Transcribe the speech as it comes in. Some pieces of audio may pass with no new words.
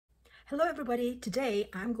Hello everybody, today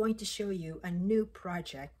I'm going to show you a new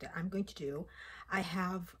project that I'm going to do. I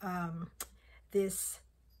have this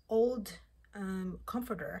old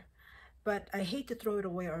comforter, but I hate to throw it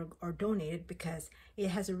away or donate it because it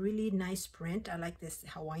has a really nice print. I like this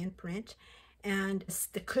Hawaiian print, and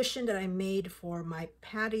the cushion that I made for my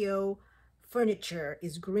patio furniture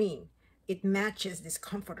is green. It matches this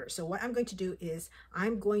comforter. So what I'm going to do is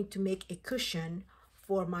I'm going to make a cushion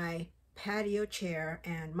for my patio chair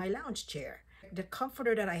and my lounge chair. The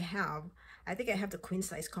comforter that I have, I think I have the queen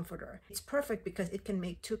size comforter. It's perfect because it can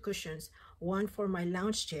make two cushions, one for my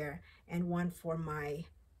lounge chair and one for my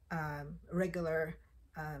regular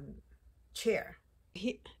chair.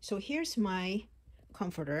 So here's my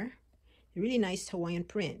comforter, really nice Hawaiian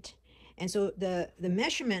print. And so the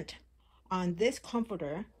measurement on this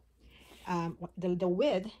comforter, the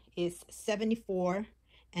width is 74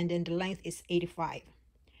 and then the length is 85.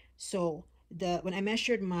 So when I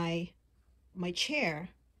measured my chair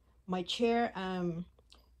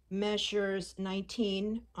measures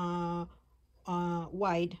 19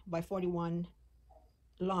 wide by 41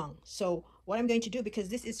 long. So what I'm going to do, because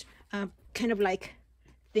this is kind of like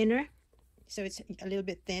thinner, so it's a little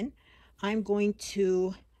bit thin, I'm going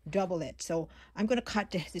to double it. So I'm going to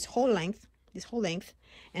cut this whole length,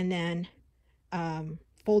 and then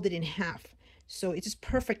fold it in half. So it's just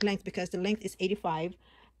perfect length because the length is 85.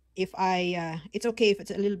 If it's okay if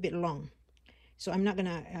it's a little bit long, so I'm not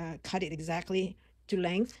gonna cut it exactly to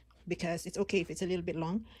length because it's okay if it's a little bit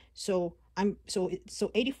long. So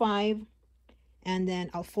 85, and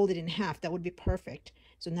then I'll fold it in half. That would be perfect.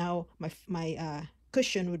 So now my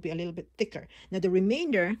cushion would be a little bit thicker. Now the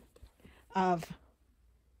remainder of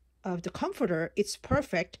the comforter, it's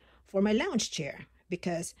perfect for my lounge chair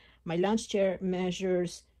because my lounge chair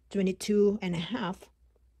measures 22.5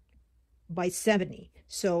 by 70.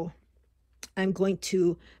 So I'm going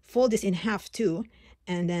to fold this in half too,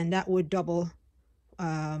 and then that would double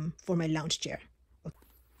for my lounge chair.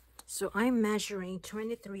 So I'm measuring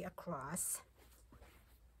 23 across,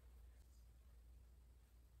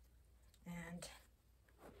 and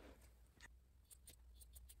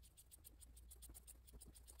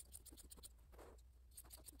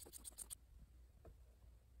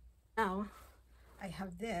now I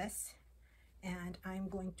have this, and I'm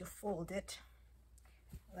going to fold it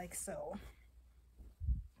like so.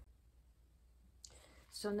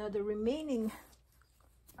 So now the remaining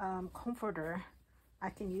comforter,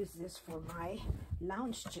 I can use this for my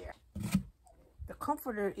lounge chair. The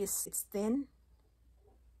comforter it's thin,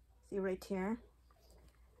 see right here,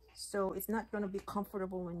 so it's not going to be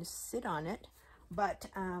comfortable when you sit on it. But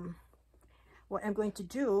what I'm going to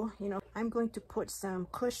do, I'm going to put some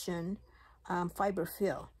cushion fiber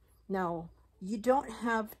fill. Now you don't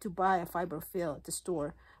have to buy a fiber fill at the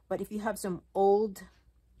store, but if you have some old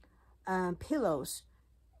pillows,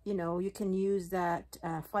 you can use that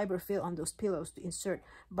fiber fill on those pillows to insert.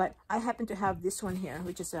 But I happen to have this one here,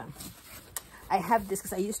 which is I have this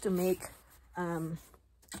because I used to make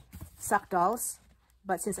sock dolls,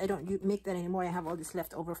 but since I don't make that anymore, I have all this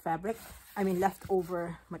leftover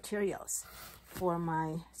leftover materials for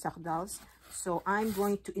my sock dolls. So I'm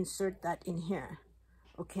going to insert that in here.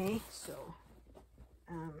 Okay, so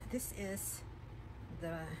this is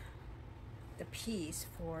the piece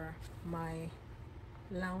for my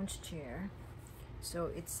lounge chair.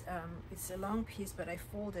 So it's a long piece, but I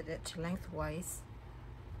folded it lengthwise.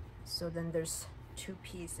 So then there's two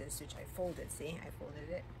pieces which I folded. See, I folded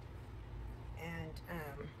it. And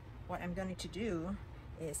what I'm going to do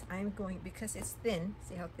is because it's thin,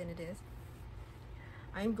 see how thin it is,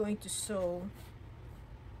 I'm going to sew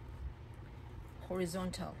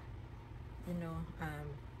horizontal,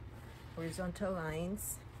 horizontal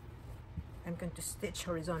lines. I'm going to stitch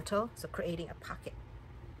horizontal, so creating a pocket,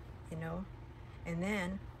 and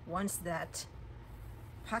then once that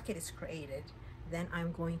pocket is created, then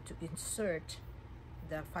I'm going to insert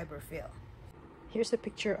the fiber fill. Here's a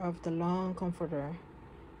picture of the long comforter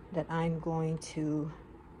that I'm going to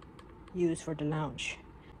use for the lounge.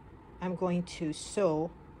 I'm going to sew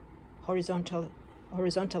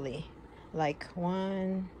horizontally, like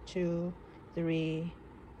 1, 2, 3,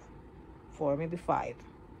 4, maybe 5,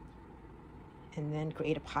 and then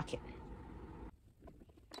create a pocket.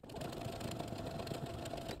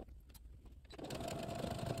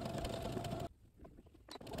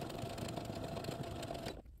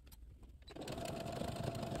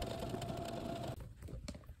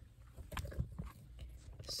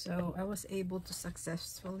 So I was able to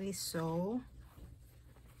successfully sew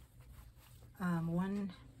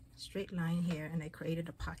one straight line here, and I created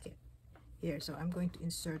a pocket here. So I'm going to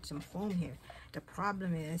insert some foam here. The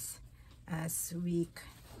problem is, as we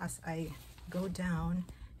as I go down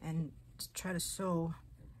and try to sew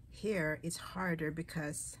here, it's harder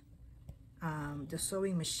because the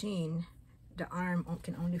sewing machine, the arm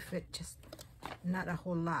can only fit just not a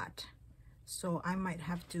whole lot. So I might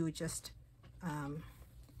have to just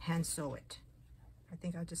hand sew it. I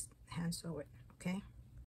think I'll just hand sew it, okay?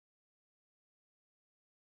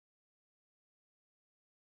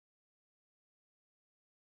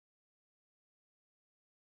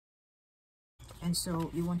 And so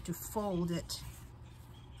you want to fold it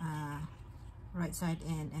right side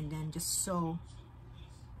in, and then just sew,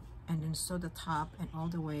 and then sew the top and all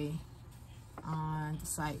the way on the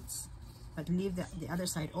sides, but leave the other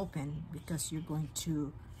side open because you're going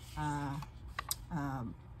to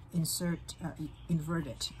invert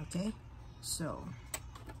it, okay? So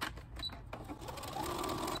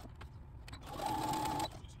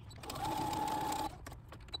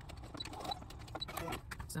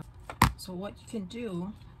so what you can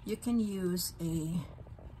do, you can use a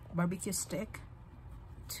barbecue stick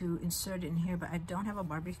to insert in here, but I don't have a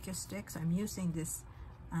barbecue stick, so I'm using this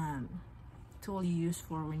tool you use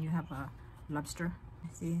for when you have a lobster.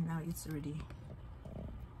 See, now it's already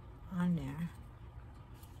on there.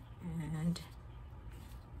 And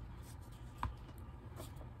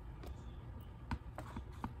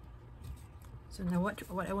so now what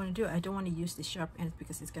I want to do, I don't want to use the sharp end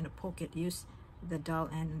because it's going to poke it. Use the dull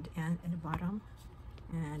end and the bottom,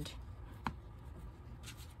 and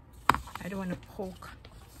I don't want to poke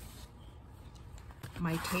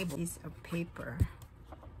my table piece of paper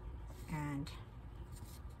and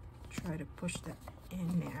try to push that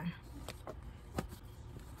in there.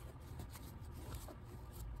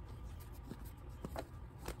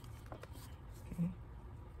 Okay,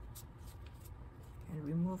 and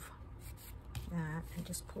remove that and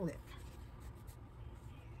just pull it.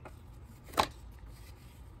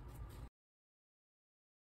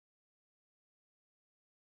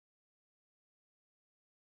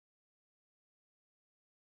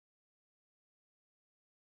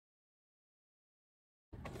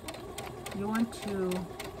 You want to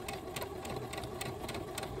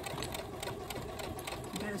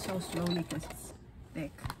get it so slowly because it's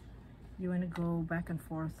thick. You want to go back and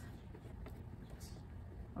forth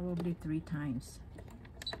probably 3 times.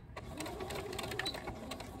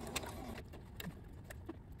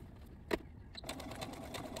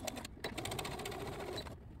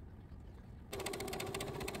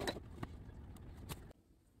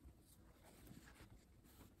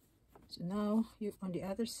 So now you on the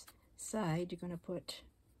other side, you're going to put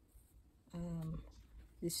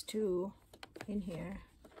these 2 in here,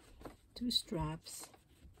 2 straps.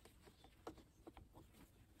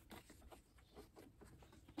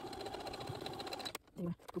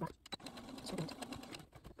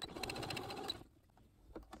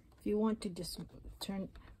 If you want to just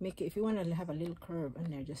make it, if you want to have a little curve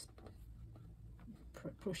in there, just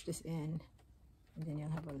push this in, and then you'll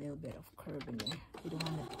have a little bit of curve in there. You don't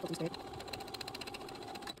want to put this straight.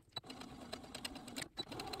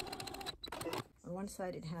 On one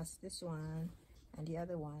side it has this one, and the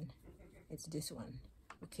other one it's this one.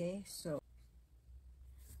 Okay, so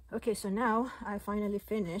now I finally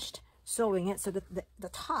finished sewing it. So the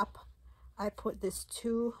top, I put these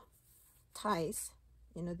 2 ties,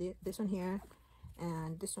 you know, this one here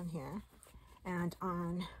and this one here, and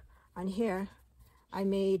on here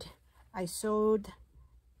I sewed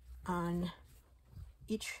on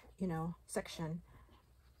each, you know, section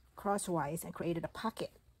crosswise and created a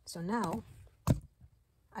pocket. So now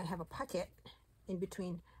I have a pocket in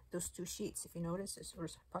between those 2 sheets. If you notice,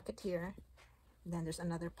 there's a pocket here, and then there's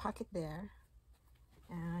another pocket there,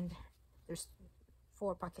 and there's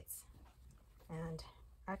 4 pockets, and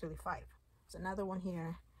actually 5. So another one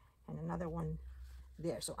here and another one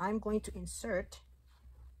there. So I'm going to insert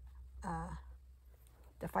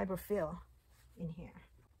the fiber fill in here.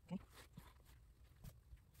 Okay.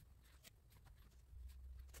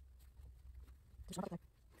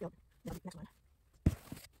 Next one.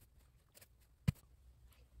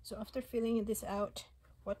 So after filling this out,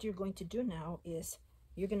 what you're going to do now is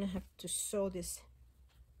you're going to have to sew this,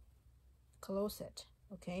 close it.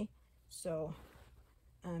 Okay, so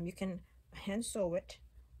you can hand sew it,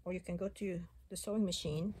 or you can go to the sewing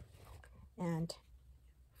machine and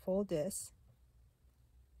fold this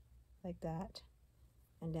like that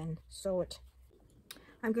and then sew it.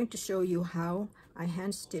 I'm going to show you how I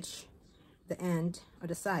hand stitch the end or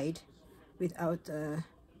the side without the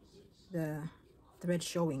thread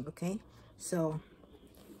showing. Okay, so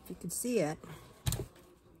if you can see it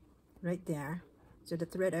right there, so the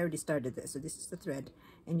thread, I already started this, so this is the thread,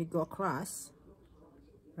 and you go across,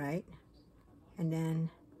 right, and then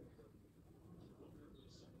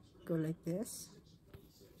go like this,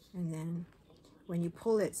 and then when you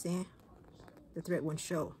pull it, see, the thread won't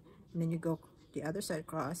show, and then you go the other side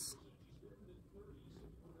across,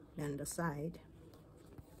 then the side,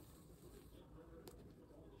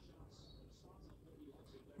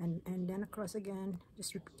 and then across again.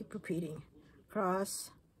 Just keep repeating,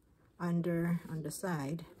 cross, under, on the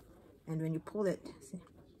side, and when you pull it, see,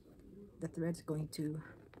 the thread's going to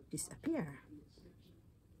disappear.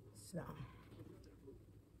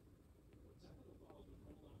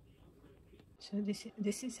 So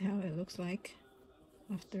this is how it looks like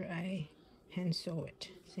after I hand sew it.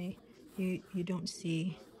 See, you don't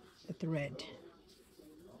see the thread.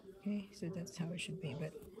 Okay, so that's how it should be.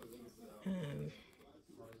 But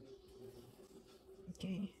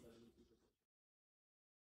okay,